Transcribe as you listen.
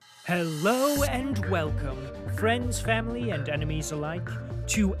Hello and welcome, friends, family, and enemies alike,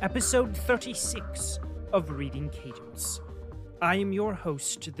 to episode 36 of Reading Cadence. I am your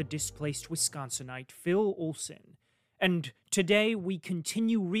host, the displaced Wisconsinite, Phil Olson, and today we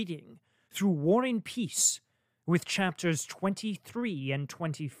continue reading through War and Peace with chapters 23 and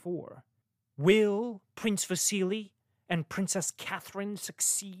 24. Will Prince Vasily and Princess Catherine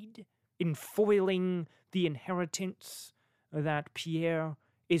succeed in foiling the inheritance that Pierre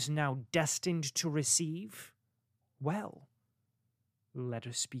is now destined to receive? Well, let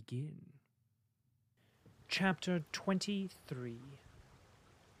us begin. Chapter 23.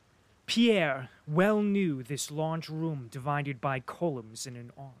 Pierre well knew this large room divided by columns in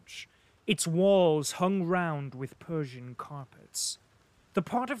an arch, its walls hung round with Persian carpets. The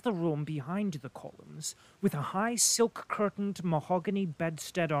part of the room behind the columns, with a high silk-curtained mahogany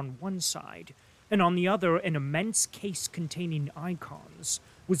bedstead on one side, and on the other an immense case containing icons,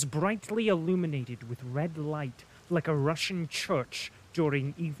 was brightly illuminated with red light like a Russian church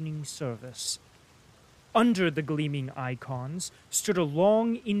during evening service. Under the gleaming icons stood a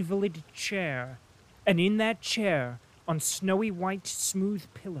long invalid chair, and in that chair, on snowy white smooth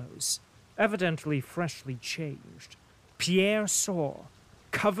pillows, evidently freshly changed, Pierre saw,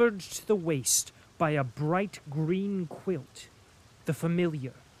 covered to the waist by a bright green quilt, the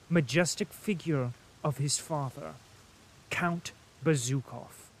familiar, majestic figure of his father, Count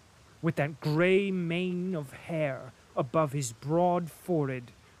Bezúkhov, with that grey mane of hair above his broad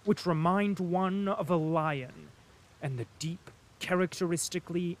forehead, which remind one of a lion, and the deep,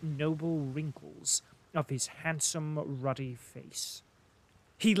 characteristically noble wrinkles of his handsome, ruddy face.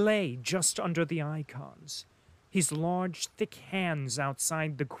 He lay just under the icons, his large, thick hands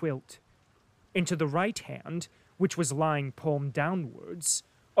outside the quilt. Into the right hand, which was lying palm downwards,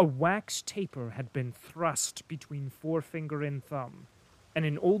 a wax taper had been thrust between forefinger and thumb, and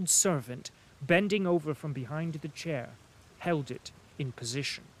an old servant, bending over from behind the chair, held it in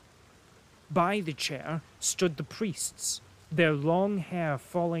position. By the chair stood the priests, their long hair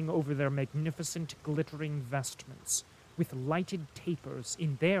falling over their magnificent glittering vestments, with lighted tapers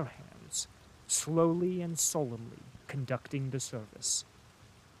in their hands, slowly and solemnly conducting the service.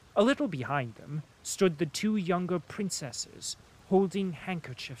 A little behind them stood the two younger princesses, holding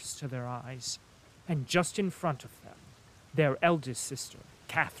handkerchiefs to their eyes, and just in front of them, their eldest sister,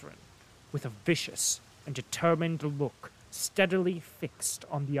 Catherine, with a vicious and determined look steadily fixed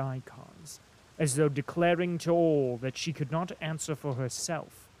on the icons, as though declaring to all that she could not answer for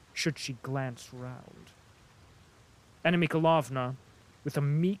herself should she glance round. Anna Mikhailovna, with a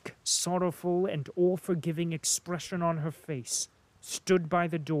meek, sorrowful, and all-forgiving expression on her face, stood by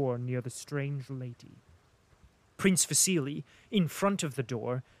the door near the strange lady. Prince Vasily, in front of the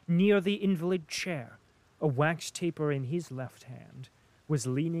door, near the invalid chair, a wax taper in his left hand, was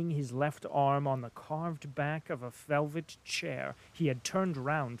leaning his left arm on the carved back of a velvet chair he had turned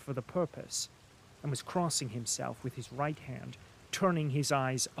round for the purpose, and was crossing himself with his right hand, turning his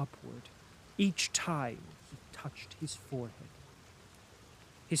eyes upward, each time he touched his forehead.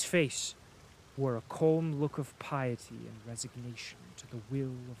 His face wore a calm look of piety and resignation to the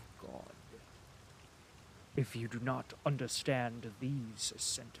will of God. "If you do not understand these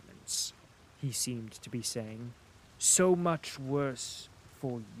sentiments," he seemed to be saying, "so much worse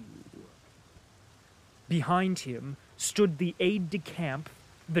for you." Behind him stood the aide-de-camp,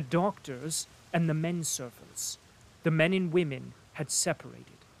 the doctors, and the men servants. The men and women had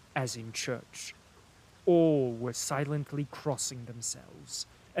separated, as in church. All were silently crossing themselves,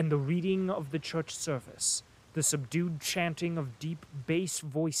 and the reading of the church service, the subdued chanting of deep bass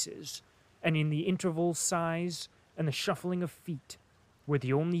voices, and in the interval sighs and the shuffling of feet, were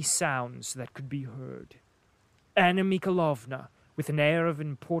the only sounds that could be heard. Anna Mikhailovna, with an air of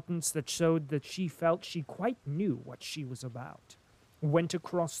importance that showed that she felt she quite knew what she was about, went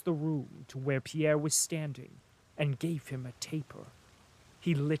across the room to where Pierre was standing and gave him a taper.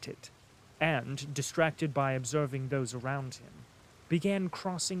 He lit it, and, distracted by observing those around him, began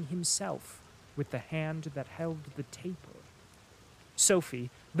crossing himself with the hand that held the taper. Sophie,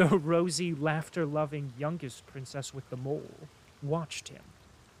 the rosy, laughter-loving youngest princess with the mole, watched him.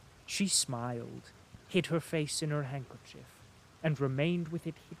 She smiled, hid her face in her handkerchief, and remained with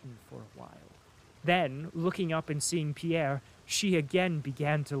it hidden for a while. Then, looking up and seeing Pierre, she again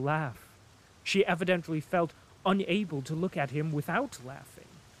began to laugh. She evidently felt unable to look at him without laughing,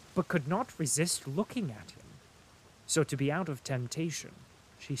 but could not resist looking at him. So to be out of temptation,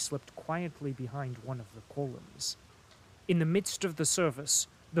 she slipped quietly behind one of the columns. In the midst of the service,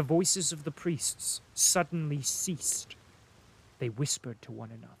 the voices of the priests suddenly ceased. They whispered to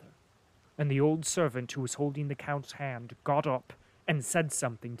one another, and the old servant who was holding the count's hand got up and said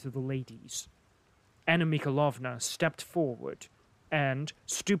something to the ladies. Anna Mikhailovna stepped forward and,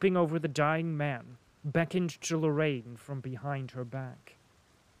 stooping over the dying man, beckoned to Lorraine from behind her back.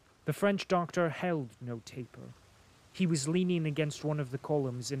 The French doctor held no taper. He was leaning against one of the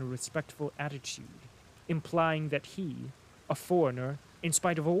columns in a respectful attitude, implying that he, a foreigner, in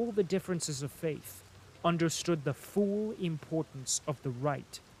spite of all the differences of faith, understood the full importance of the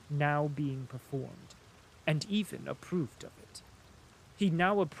rite now being performed, and even approved of it. He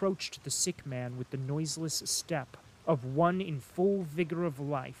now approached the sick man with the noiseless step of one in full vigor of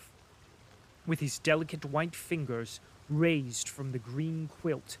life, with his delicate white fingers raised from the green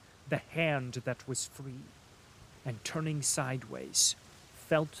quilt the hand that was free, and turning sideways,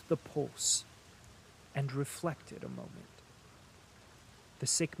 felt the pulse, and reflected a moment. The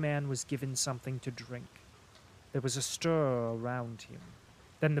sick man was given something to drink. There was a stir around him.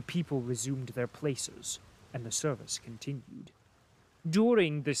 Then the people resumed their places, and the service continued.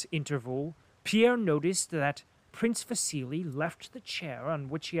 During this interval, Pierre noticed that Prince Vasily left the chair on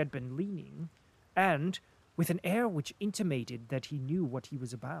which he had been leaning, and, with an air which intimated that he knew what he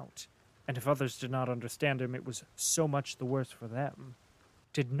was about, and if others did not understand him, it was so much the worse for them,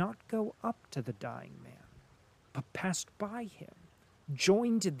 did not go up to the dying man, but passed by him,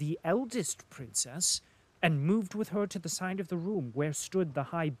 joined the eldest princess, and moved with her to the side of the room where stood the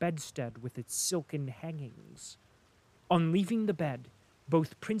high bedstead with its silken hangings. On leaving the bed,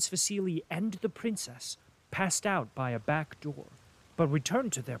 both Prince Vasily and the princess passed out by a back door, but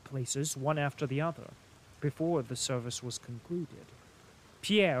returned to their places one after the other, before the service was concluded.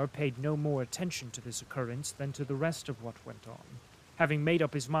 Pierre paid no more attention to this occurrence than to the rest of what went on, having made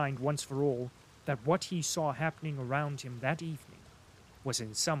up his mind once for all that what he saw happening around him that evening was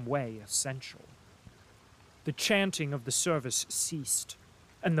in some way essential. The chanting of the service ceased,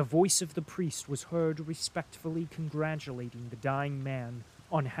 and the voice of the priest was heard respectfully congratulating the dying man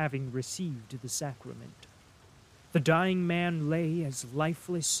on having received the sacrament. The dying man lay as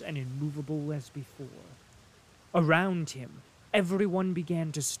lifeless and immovable as before. Around him, everyone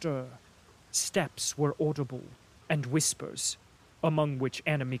began to stir. Steps were audible, and whispers, among which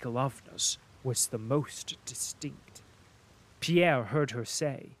Anna Mikhailovna's was the most distinct. Pierre heard her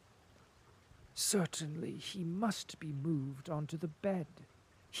say, "Certainly he must be moved onto the bed.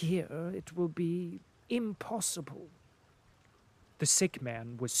 Here it will be impossible." The sick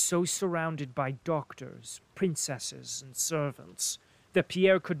man was so surrounded by doctors, princesses, and servants that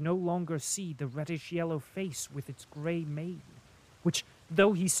Pierre could no longer see the reddish-yellow face with its grey mane, which,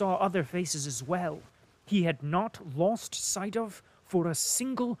 though he saw other faces as well, he had not lost sight of for a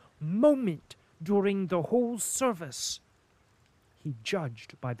single moment during the whole service. He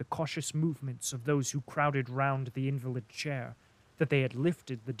judged by the cautious movements of those who crowded round the invalid chair that they had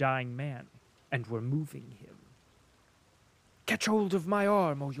lifted the dying man and were moving him. "Catch hold of my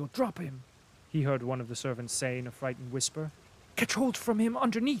arm, or you'll drop him," he heard one of the servants say in a frightened whisper. "Catch hold from him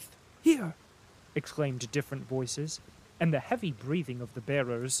underneath! Here!" exclaimed different voices, and the heavy breathing of the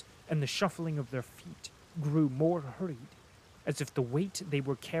bearers and the shuffling of their feet grew more hurried, as if the weight they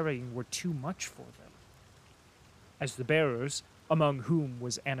were carrying were too much for them. As the bearers, among whom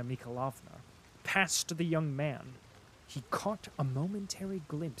was Anna Mikhailovna, passed the young man, he caught a momentary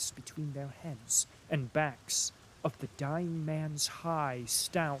glimpse between their heads and backs of the dying man's high,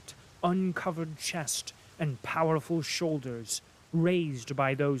 stout, uncovered chest and powerful shoulders, raised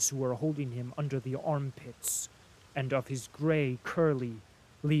by those who were holding him under the armpits, and of his grey, curly,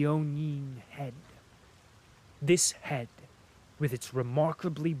 leonine head. This head, with its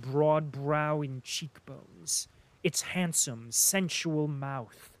remarkably broad brow and cheekbones, its handsome, sensual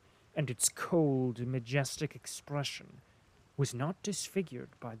mouth, and its cold, majestic expression, was not disfigured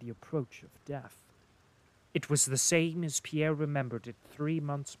by the approach of death. It was the same as Pierre remembered it 3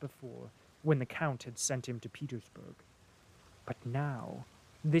 months before, when the Count had sent him to Petersburg. But now,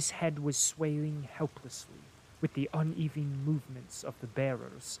 this head was swaying helplessly with the uneven movements of the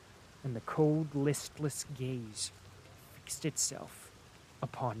bearers, and the cold, listless gaze fixed itself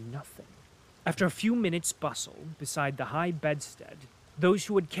upon nothing. After a few minutes' bustle beside the high bedstead, those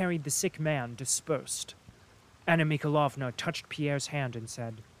who had carried the sick man dispersed. Anna Mikhailovna touched Pierre's hand and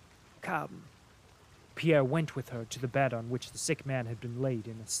said, "Come." Pierre went with her to the bed on which the sick man had been laid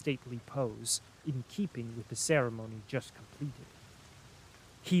in a stately pose, in keeping with the ceremony just completed.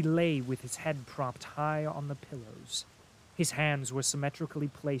 He lay with his head propped high on the pillows. His hands were symmetrically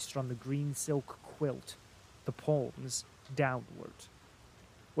placed on the green silk quilt, the palms downward.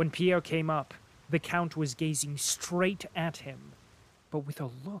 When Pierre came up, the Count was gazing straight at him, but with a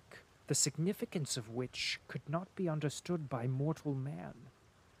look the significance of which could not be understood by mortal man.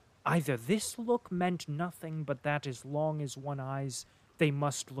 Either this look meant nothing but that as long as one eyes, they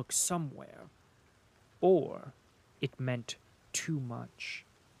must look somewhere, or it meant too much.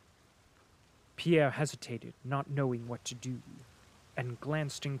 Pierre hesitated, not knowing what to do, and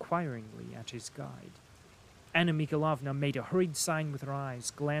glanced inquiringly at his guide. Anna Mikhailovna made a hurried sign with her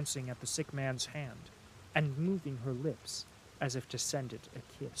eyes, glancing at the sick man's hand, and moving her lips as if to send it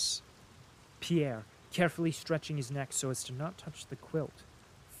a kiss. Pierre, carefully stretching his neck so as to not touch the quilt,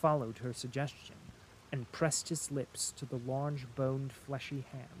 followed her suggestion, and pressed his lips to the large boned fleshy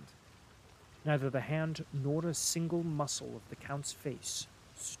hand. Neither the hand nor a single muscle of the Count's face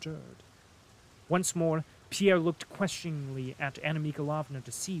stirred. Once more, Pierre looked questioningly at Anna Mikhailovna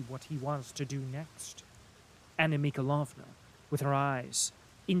to see what he was to do next. Anna Mikhailovna, with her eyes,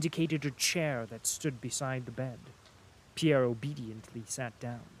 indicated a chair that stood beside the bed. Pierre obediently sat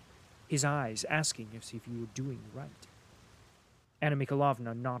down, his eyes asking if he were doing right. Anna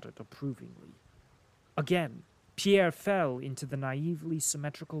Mikhailovna nodded approvingly. Again, Pierre fell into the naively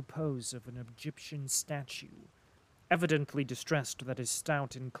symmetrical pose of an Egyptian statue, evidently distressed that his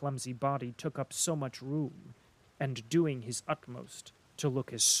stout and clumsy body took up so much room, and doing his utmost to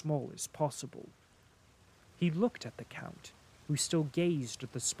look as small as possible. He looked at the Count, who still gazed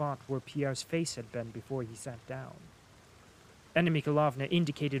at the spot where Pierre's face had been before he sat down. Anna Mikhailovna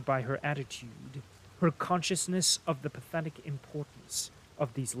indicated by her attitude her consciousness of the pathetic importance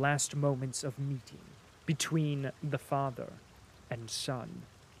of these last moments of meeting between the father and son.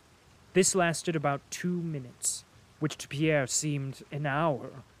 This lasted about 2 minutes, which to Pierre seemed an hour.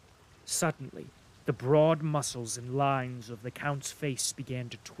 Suddenly, the broad muscles and lines of the Count's face began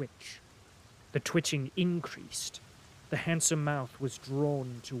to twitch. The twitching increased. The handsome mouth was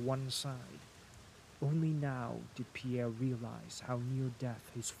drawn to one side. Only now did Pierre realize how near death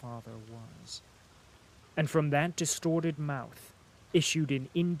his father was. And from that distorted mouth issued an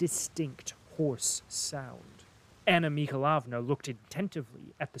indistinct, hoarse sound. Anna Mikhailovna looked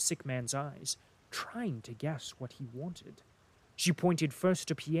attentively at the sick man's eyes, trying to guess what he wanted. She pointed first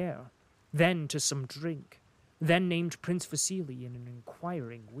to Pierre, then to some drink, then named Prince Vasily in an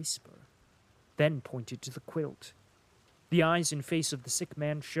inquiring whisper, then pointed to the quilt. The eyes and face of the sick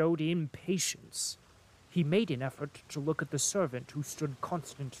man showed impatience. He made an effort to look at the servant who stood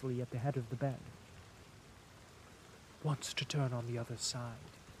constantly at the head of the bed. "Wants to turn on the other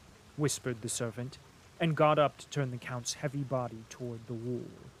side," whispered the servant, and got up to turn the Count's heavy body toward the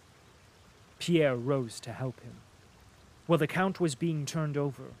wall. Pierre rose to help him. While the Count was being turned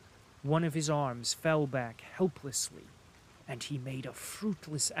over, one of his arms fell back helplessly, and he made a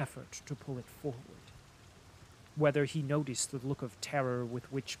fruitless effort to pull it forward. Whether he noticed the look of terror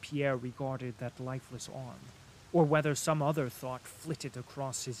with which Pierre regarded that lifeless arm, or whether some other thought flitted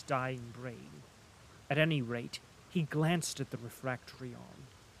across his dying brain, at any rate, he glanced at the refractory arm,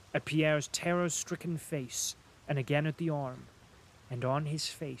 at Pierre's terror-stricken face, and again at the arm, and on his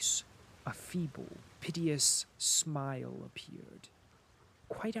face a feeble, piteous smile appeared,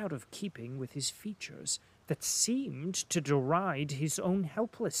 quite out of keeping with his features that seemed to deride his own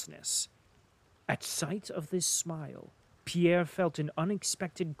helplessness. At sight of this smile, Pierre felt an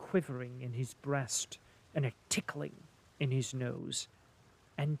unexpected quivering in his breast and a tickling in his nose,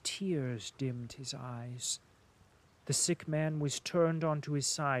 and tears dimmed his eyes. The sick man was turned onto his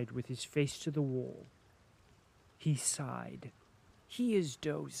side with his face to the wall. He sighed. "He is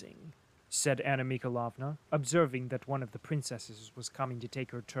dozing," said Anna Mikhailovna, observing that one of the princesses was coming to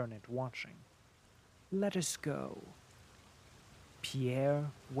take her turn at watching. "Let us go."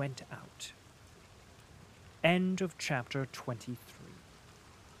 Pierre went out. End of chapter 23.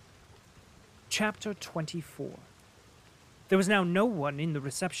 Chapter 24. There was now no one in the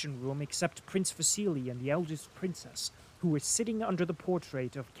reception room except Prince Vasily and the eldest princess, who were sitting under the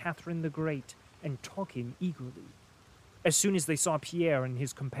portrait of Catherine the Great and talking eagerly. As soon as they saw Pierre and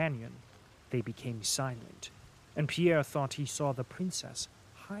his companion, they became silent, and Pierre thought he saw the princess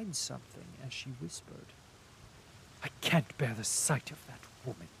hide something as she whispered, "I can't bear the sight of that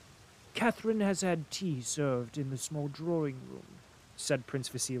woman." "Catherine has had tea served in the small drawing room," said Prince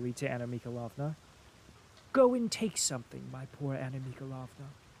Vasily to Anna Mikhailovna. "Go and take something, my poor Anna Mikhailovna,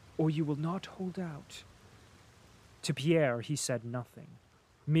 or you will not hold out." To Pierre he said nothing,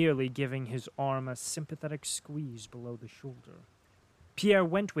 merely giving his arm a sympathetic squeeze below the shoulder. Pierre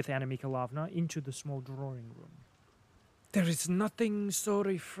went with Anna Mikhailovna into the small drawing room. "There is nothing so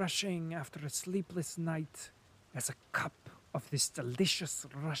refreshing after a sleepless night as a cup of this delicious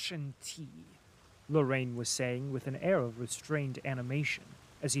Russian tea," Lorraine was saying with an air of restrained animation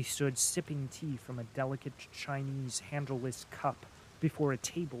as he stood sipping tea from a delicate Chinese handleless cup before a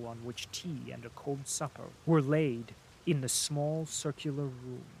table on which tea and a cold supper were laid in the small circular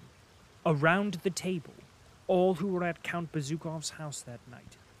room. Around the table, all who were at Count Bezukov's house that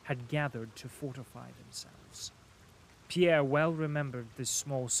night had gathered to fortify themselves. Pierre well remembered this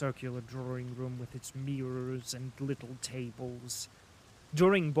small circular drawing room with its mirrors and little tables.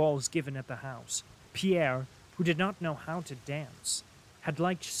 During balls given at the house, Pierre, who did not know how to dance, had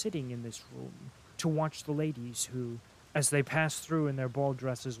liked sitting in this room to watch the ladies who, as they passed through in their ball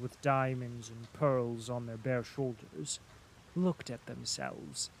dresses with diamonds and pearls on their bare shoulders, looked at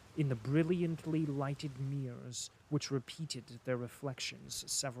themselves in the brilliantly lighted mirrors which repeated their reflections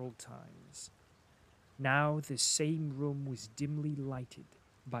several times. Now this same room was dimly lighted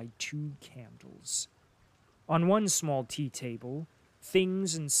by 2 candles. On one small tea table,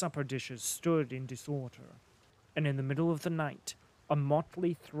 things and supper dishes stood in disorder, and in the middle of the night, a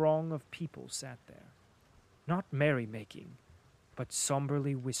motley throng of people sat there, not merrymaking, but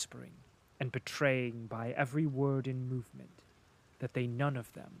somberly whispering and betraying by every word and movement that they none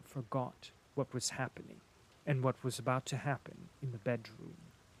of them forgot what was happening and what was about to happen in the bedroom.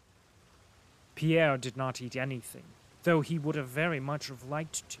 Pierre did not eat anything, though he would have very much have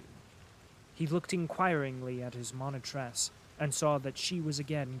liked to. He looked inquiringly at his monitress and saw that she was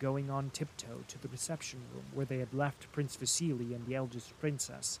again going on tiptoe to the reception room where they had left Prince Vasily and the eldest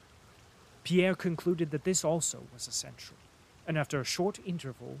princess. Pierre concluded that this also was essential, and after a short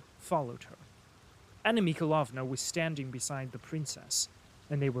interval followed her. Anna Mikhailovna was standing beside the princess,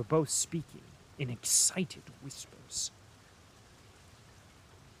 and they were both speaking in excited whispers.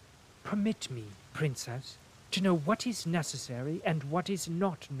 "Permit me, princess, to know what is necessary and what is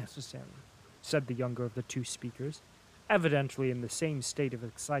not necessary," said the younger of the 2 speakers, evidently in the same state of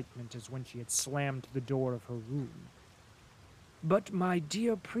excitement as when she had slammed the door of her room. "But, my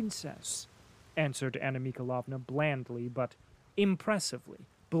dear princess," answered Anna Mikhailovna blandly but impressively,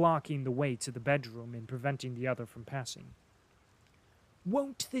 blocking the way to the bedroom and preventing the other from passing.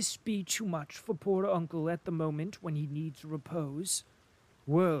 "Won't this be too much for poor uncle at the moment when he needs repose?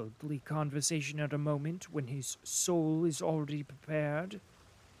 Worldly conversation at a moment when his soul is already prepared?"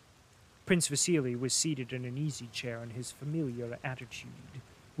 Prince Vasily was seated in an easy chair in his familiar attitude,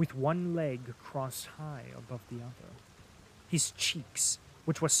 with one leg crossed high above the other. His cheeks,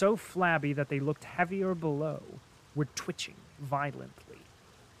 which were so flabby that they looked heavier below, were twitching violently,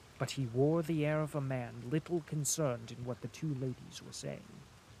 but he wore the air of a man little concerned in what the 2 ladies were saying.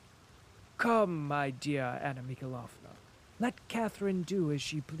 "Come, my dear Anna Mikhailovna, let Catherine do as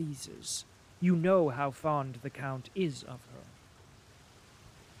she pleases. You know how fond the Count is of her."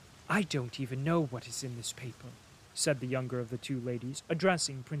 "I don't even know what is in this paper," said the younger of the 2 ladies,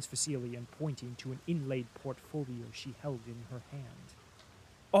 addressing Prince Vasily and pointing to an inlaid portfolio she held in her hand.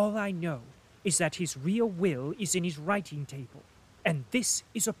 "All I know is that his real will is in his writing table, and this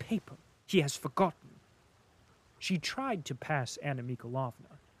is a paper he has forgotten." She tried to pass Anna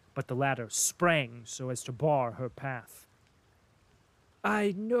Mikhailovna, but the latter sprang so as to bar her path.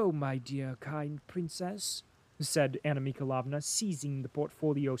 "I know, my dear kind princess," said Anna Mikhailovna, seizing the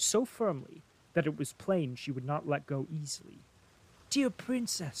portfolio so firmly that it was plain she would not let go easily. "Dear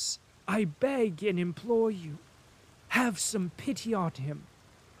princess, I beg and implore you, have some pity on him.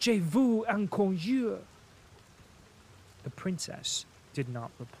 Je vous en conjure." The princess did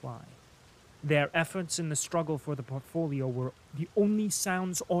not reply. Their efforts in the struggle for the portfolio were the only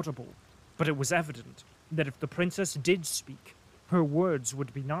sounds audible, but it was evident that if the princess did speak, her words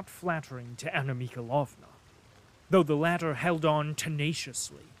would be not flattering to Anna Mikhailovna. Though the latter held on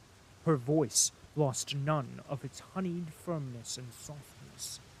tenaciously, her voice lost none of its honeyed firmness and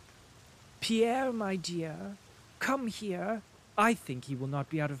softness. "Pierre, my dear, come here. I think he will not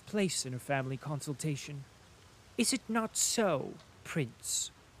be out of place in a family consultation. Is it not so,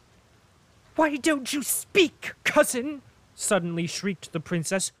 Prince?" "Why don't you speak, cousin?" suddenly shrieked the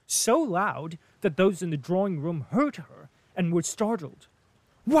princess, so loud that those in the drawing-room heard her and were startled.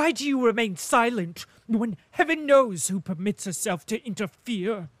 "Why do you remain silent when heaven knows who permits herself to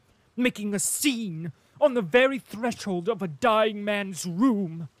interfere, making a scene on the very threshold of a dying man's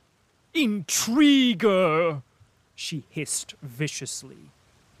room? Intriguer!" she hissed viciously,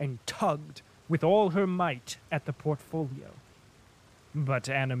 and tugged with all her might at the portfolio. But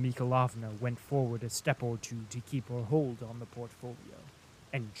Anna Mikhailovna went forward a step or 2 to keep her hold on the portfolio,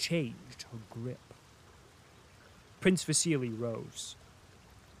 and changed her grip. Prince Vasily rose.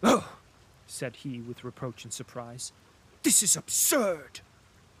 "Oh," said he with reproach and surprise, "this is absurd!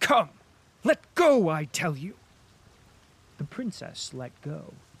 Come, let go, I tell you!" The princess let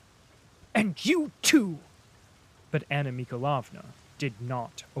go. "And you too!" But Anna Mikhailovna did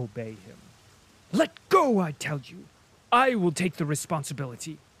not obey him. "Let go, I tell you! I will take the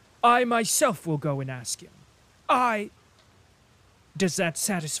responsibility. I myself will go and ask him. Does that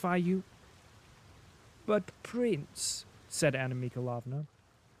satisfy you, But Prince, said Anna Mikhailovna,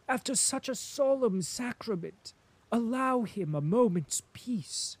 after such a solemn sacrament, allow him a moment's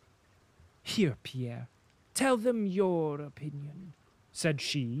peace. Here, Pierre, tell them your opinion, said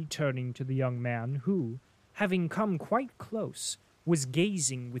she, turning to the young man who, having come quite close, was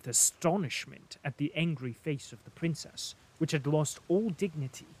gazing with astonishment at the angry face of the princess, which had lost all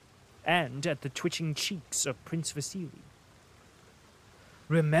dignity, and at the twitching cheeks of Prince Vasily.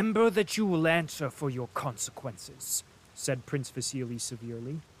 Remember that you will answer for your consequences, said Prince Vasily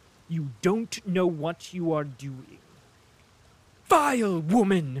severely. You don't know what you are doing. Vile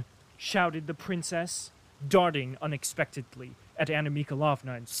woman! Shouted the princess, darting unexpectedly at Anna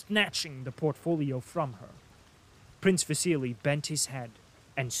Mikhailovna and snatching the portfolio from her. Prince Vasily bent his head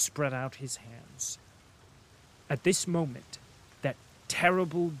and spread out his hands. At this moment, that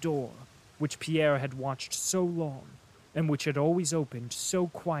terrible door, which Pierre had watched so long, and which had always opened so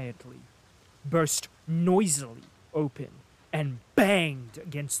quietly, burst noisily open and banged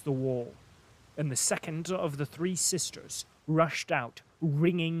against the wall, and the second of the three sisters rushed out,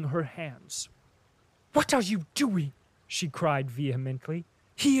 wringing her hands. "What are you doing?" she cried vehemently.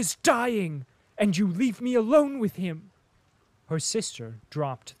 "He is dying, and you leave me alone with him." Her sister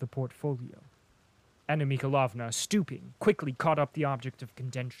dropped the portfolio. Anna Mikhailovna, stooping, quickly caught up the object of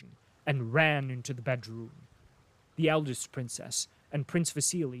contention and ran into the bedroom. The eldest princess and Prince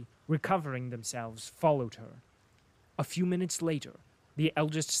Vasily, recovering themselves, followed her. A few minutes later, the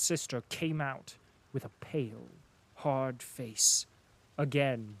eldest sister came out with a pale, hard face,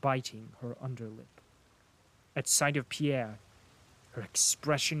 again biting her underlip. At sight of Pierre, her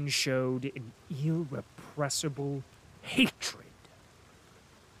expression showed an irrepressible hatred.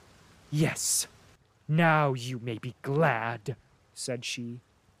 "Yes, now you may be glad," said she.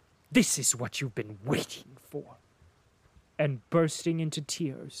 "This is what you've been waiting for." And bursting into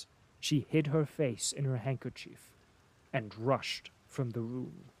tears, she hid her face in her handkerchief and rushed from the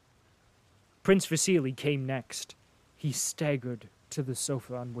room. Prince Vasily came next. He staggered to the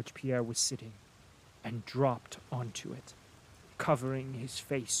sofa on which Pierre was sitting and dropped onto it, covering his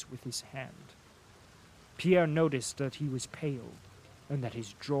face with his hand. Pierre noticed that he was pale and that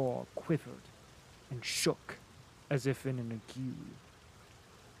his jaw quivered and shook as if in an ague.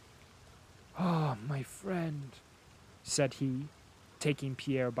 "Ah, my friend," said he, taking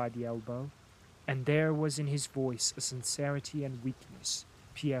Pierre by the elbow, and there was in his voice a sincerity and weakness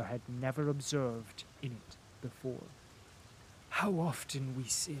Pierre had never observed in it before. "How often we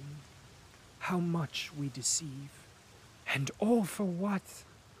sin, how much we deceive, and all for what?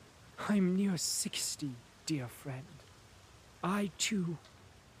 I'm near 60, dear friend. I too.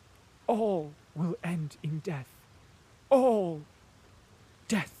 All will end in death. All.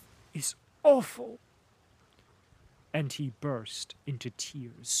 Death is awful." And he burst into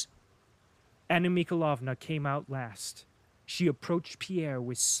tears. Anna Mikhailovna came out last. She approached Pierre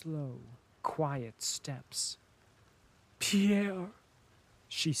with slow, quiet steps. "Pierre,"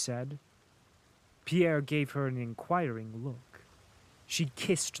 she said. Pierre gave her an inquiring look. She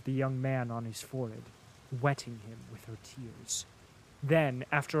kissed the young man on his forehead, wetting him with her tears. Then,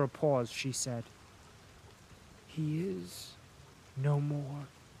 after a pause, she said, "He is no more."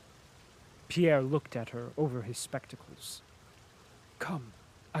 Pierre looked at her over his spectacles. "Come,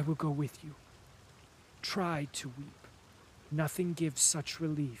 I will go with you. Try to weep. Nothing gives such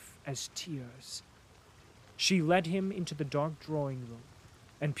relief as tears." She led him into the dark drawing room,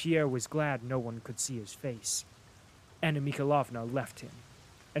 and Pierre was glad no one could see his face. Anna Mikhailovna left him,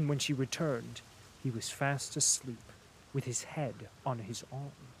 and when she returned, he was fast asleep, with his head on his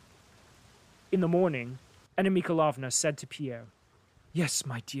arm. In the morning, Anna Mikhailovna said to Pierre, "Yes,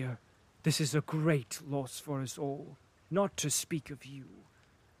 my dear, this is a great loss for us all, not to speak of you.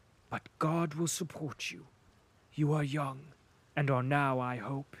 But God will support you. You are young, and are now, I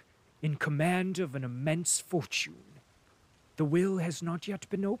hope, in command of an immense fortune. The will has not yet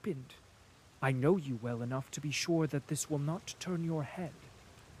been opened. I know you well enough to be sure that this will not turn your head,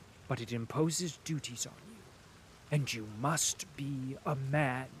 but it imposes duties on you, and you must be a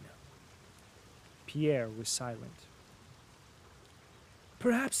man." Pierre was silent.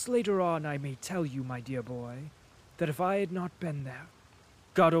 "Perhaps later on I may tell you, my dear boy, that if I had not been there,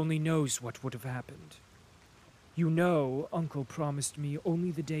 God only knows what would have happened. You know, Uncle promised me only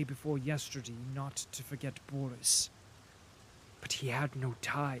the day before yesterday not to forget Boris. But he had no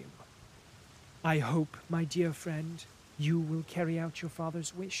time. I hope, my dear friend, you will carry out your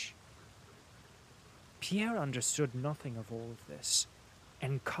father's wish." Pierre understood nothing of all of this,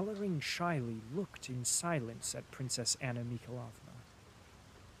 and coloring shyly looked in silence at Princess Anna Mikhailovna.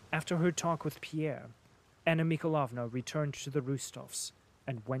 After her talk with Pierre, Anna Mikhailovna returned to the Rostovs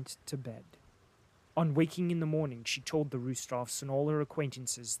and went to bed. On waking in the morning, she told the Rostovs and all her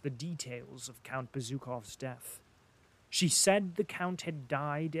acquaintances the details of Count Bezukhov's death. She said the Count had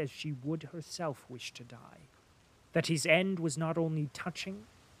died as she would herself wish to die, that his end was not only touching,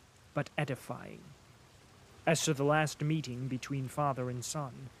 but edifying. As to the last meeting between father and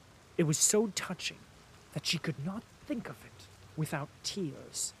son, it was so touching that she could not think of it without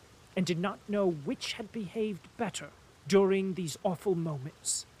tears, and did not know which had behaved better during these awful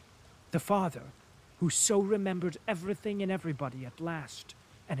moments. The father, who so remembered everything and everybody at last,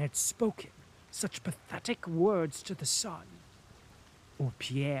 and had spoken such pathetic words to the son, or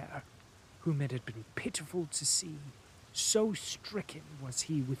Pierre, whom it had been pitiful to see, so stricken was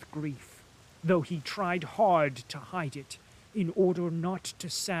he with grief, though he tried hard to hide it in order not to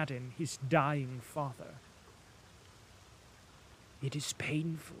sadden his dying father. It is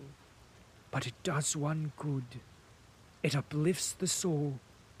painful, but it does one good. It uplifts the soul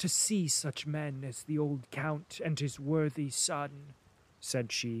to see such men as the old Count and his worthy son,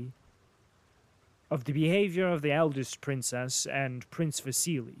 said she. Of the behavior of the eldest princess and Prince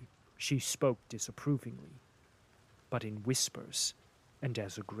Vasily, she spoke disapprovingly, but in whispers and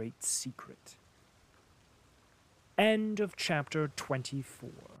as a great secret. End of chapter 24.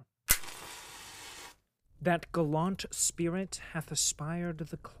 That gallant spirit hath aspired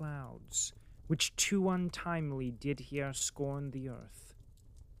the clouds, which too untimely did here scorn the earth.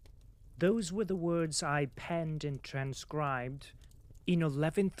 Those were the words I penned and transcribed in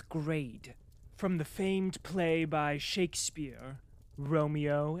 11th grade from the famed play by Shakespeare,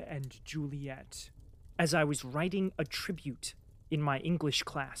 Romeo and Juliet, as I was writing a tribute in my English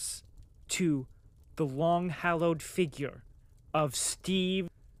class to the long-hallowed figure of Steve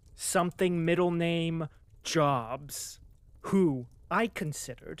something middle name Jobs, who I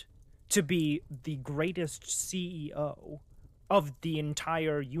considered to be the greatest CEO of the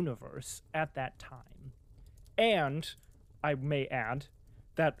entire universe at that time. And I may add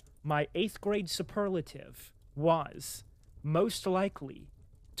that my 8th grade superlative was most likely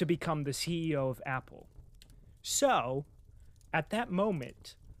to become the CEO of Apple. So, at that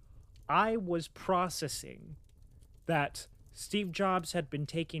moment, I was processing that Steve Jobs had been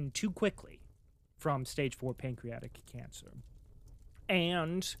taken too quickly from stage 4 pancreatic cancer,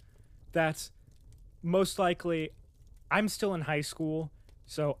 and that most likely I'm still in high school,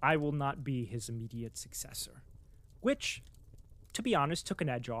 so I will not be his immediate successor, which, to be honest, took an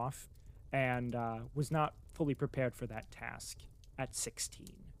edge off and was not fully prepared for that task at 16.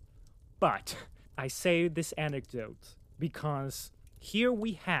 But I say this anecdote because here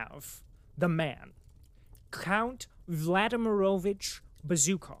we have the man, Count Vladimirovich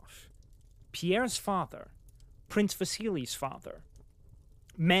Bezukhov, Pierre's father, Prince Vasily's father,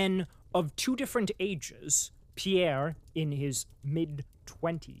 men of two different ages, Pierre in his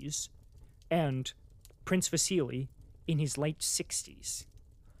mid-20s and Prince Vasily in his late 60s.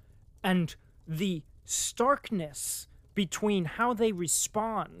 And the starkness between how they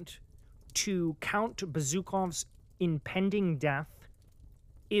respond to Count Bezukhov's impending death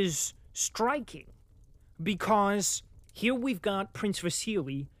is striking, because here we've got Prince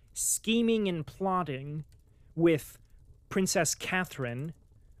Vasily scheming and plotting with Princess Catherine,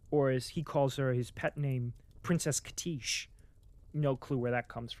 or as he calls her, his pet name, Princess Katish. No clue where that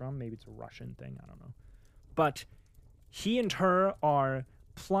comes from. Maybe it's a Russian thing, I don't know. But he and her are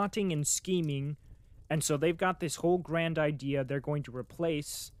plotting and scheming, and so they've got this whole grand idea. They're going to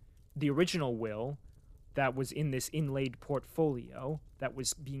replace the original will that was in this inlaid portfolio that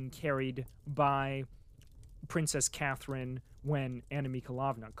was being carried by Princess Catherine when Anna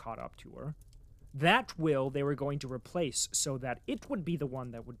Mikhailovna caught up to her. That will they were going to replace so that it would be the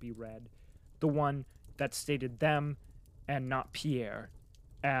one that would be read, the one that stated them and not Pierre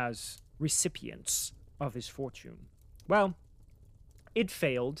as recipients of his fortune. Well, it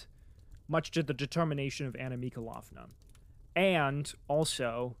failed, much to the determination of Anna Mikhailovna, and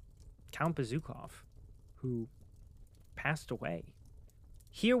also Count Bezukhov, who passed away.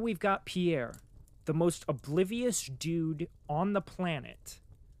 Here we've got Pierre, the most oblivious dude on the planet,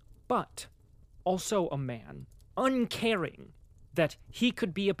 but also a man, uncaring that he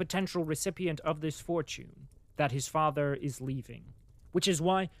could be a potential recipient of this fortune that his father is leaving, which is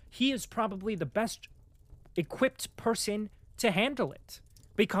why he is probably the best equipped person to handle it,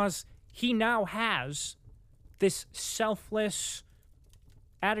 because he now has this selfless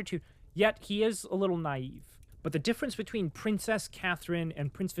attitude, yet he is a little naive. But the difference between Princess Catherine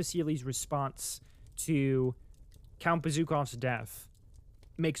and Prince Vasily's response to Count Bezukhov's death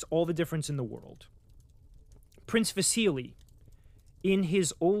makes all the difference in the world. Prince Vasily, in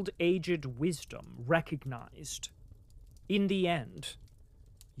his old-aged wisdom, recognized, in the end,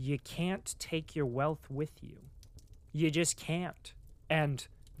 you can't take your wealth with you. You just can't. And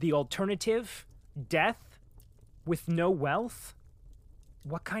the alternative, death with no wealth?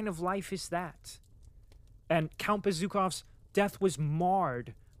 What kind of life is that? And Count Bezukov's death was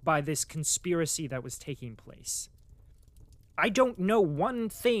marred by this conspiracy that was taking place. I don't know one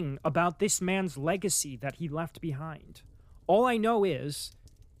thing about this man's legacy that he left behind. All I know is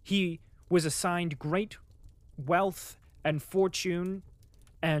he was assigned great wealth and fortune,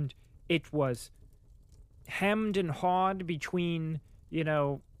 and it was hemmed and hawed between,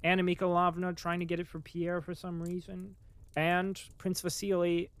 Anna Mikhailovna trying to get it for Pierre for some reason, and Prince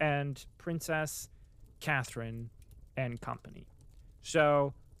Vasily and Princess Catherine and company.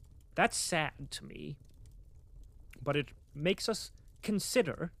 So that's sad to me, but it makes us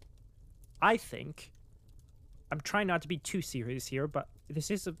consider, I think, I'm trying not to be too serious here, but this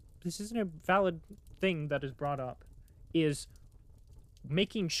isn't a valid thing that is brought up, is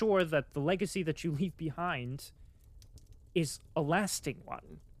making sure that the legacy that you leave behind is a lasting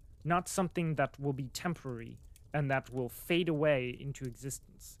one, not something that will be temporary and that will fade away into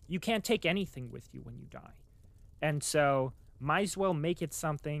existence. You can't take anything with you when you die. And so, might as well make it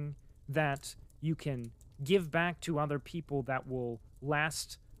something that you can give back to other people that will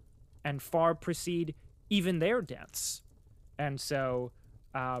last and far precede even their deaths. And so,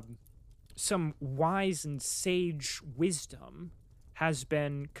 some wise and sage wisdom has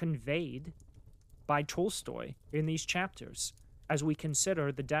been conveyed by Tolstoy in these chapters as we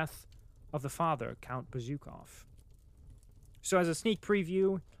consider the death of the father, Count Bezukov. So as a sneak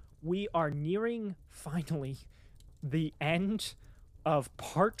preview, we are nearing, finally, the end of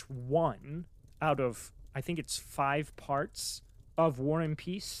part 1 out of, I think it's 5 parts of War and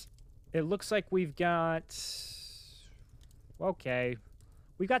Peace. It looks like we've got... Okay.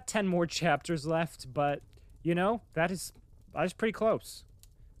 We've got 10 more chapters left, but, that is pretty close.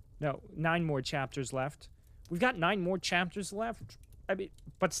 No, 9 more chapters left. We've got 9 more chapters left.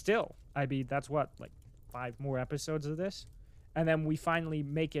 But still, that's what, 5 more episodes of this? And then we finally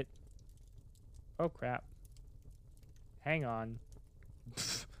make it... Oh, crap. Hang on.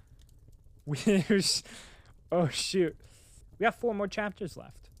 Oh, shoot. We have 4 more chapters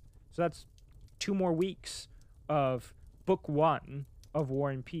left. So that's 2 more weeks of Book 1 of War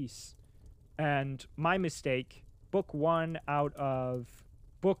and Peace. And my mistake, Book 1 out of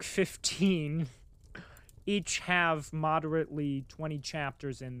Book 15 each have moderately 20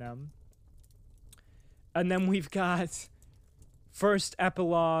 chapters in them. And then we've got first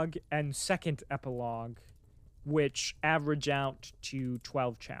epilogue and second epilogue, which average out to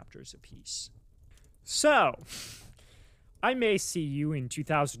 12 chapters apiece. So, I may see you in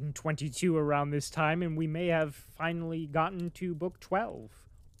 2022 around this time, and we may have finally gotten to Book 12.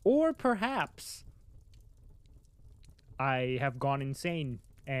 Or perhaps I have gone insane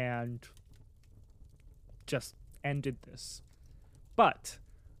and just ended this. But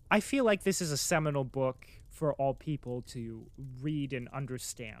I feel like this is a seminal book for all people to read and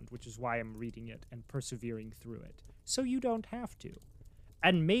understand, which is why I'm reading it and persevering through it. So you don't have to.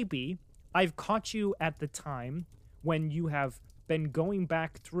 And maybe I've caught you at the time when you have been going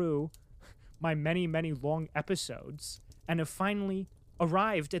back through my many, many long episodes and have finally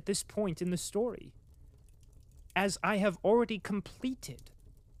arrived at this point in the story, as I have already completed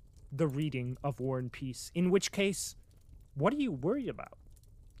the reading of War and Peace, in which case, what are you worried about?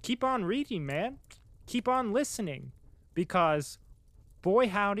 Keep on reading, man. Keep on listening, because boy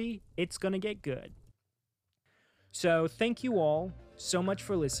howdy, it's gonna get good. So thank you all so much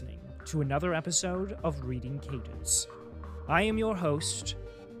for listening to another episode of Reading Cadence. I am your host,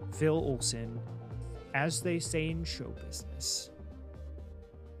 Phil Olson, as they say in show business.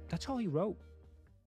 That's all he wrote.